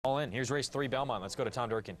in. Here's race 3, Belmont. Let's go to Tom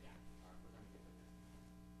Durkin.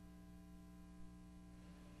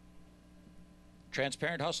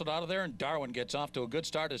 Transparent hustled out of there, and Darwin gets off to a good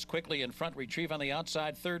start as quickly in front. Retrieve on the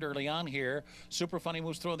outside, third early on here. Super Funny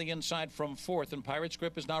moves through on the inside from fourth, and Pirate's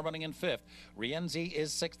Grip is now running in fifth. Rienzi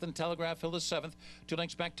is sixth, and Telegraph Hill is seventh. 2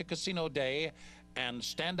 lengths back to Casino Day, and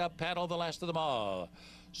Stand Up Paddle the last of them all.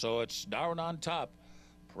 So it's Darwin on top,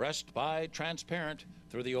 pressed by Transparent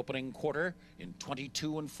through the opening quarter in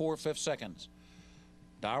 22 4/5 seconds.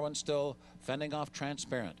 Darwin still fending off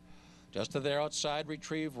Transparent. Just to their outside,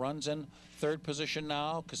 Retrieve runs in third position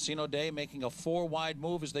now. Casino Day making a 4-wide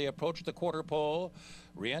move as they approach the quarter pole.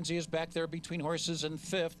 Rienzi is back there between horses in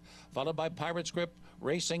fifth, followed by Pirate's Grip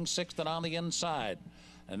racing sixth and on the inside.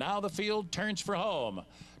 And now the field turns for home.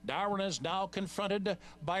 Darwin is now confronted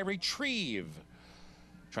by Retrieve.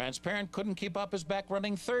 Transparent couldn't keep up his back,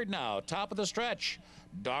 running third now, top of the stretch.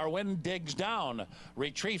 Darwin digs down.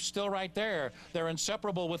 Retrieve still right there. They're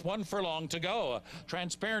inseparable with 1 furlong to go.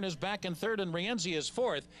 Transparent is back in third and Rienzi is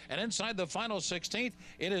fourth. And inside the final 16th,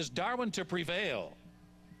 it is Darwin to prevail.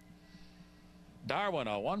 Darwin,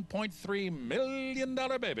 a $1.3 million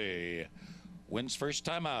baby, wins first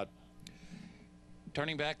time out.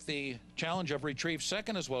 Turning back the challenge of Retrieve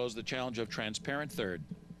second, as well as the challenge of Transparent third.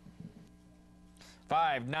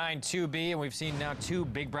 5-9-2B, and we've seen now 2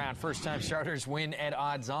 Big Brown first-time starters win at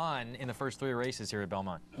odds-on in the first 3 races here at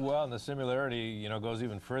Belmont. Well, and the similarity, you know, goes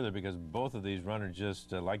even further because both of these runners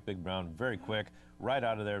just like Big Brown, very quick, right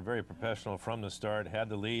out of there, very professional from the start, had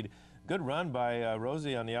the lead. Good run by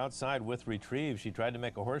Rosie on the outside with Retrieve. She tried to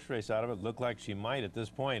make a horse race out of it, looked like she might at this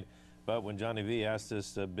point, but when Johnny V asked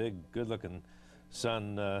this big, good-looking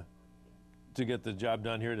son to get the job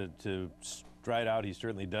done here to stride out, he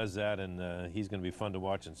certainly does that, and he's going to be fun to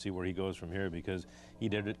watch and see where he goes from here because he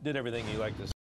did everything he liked to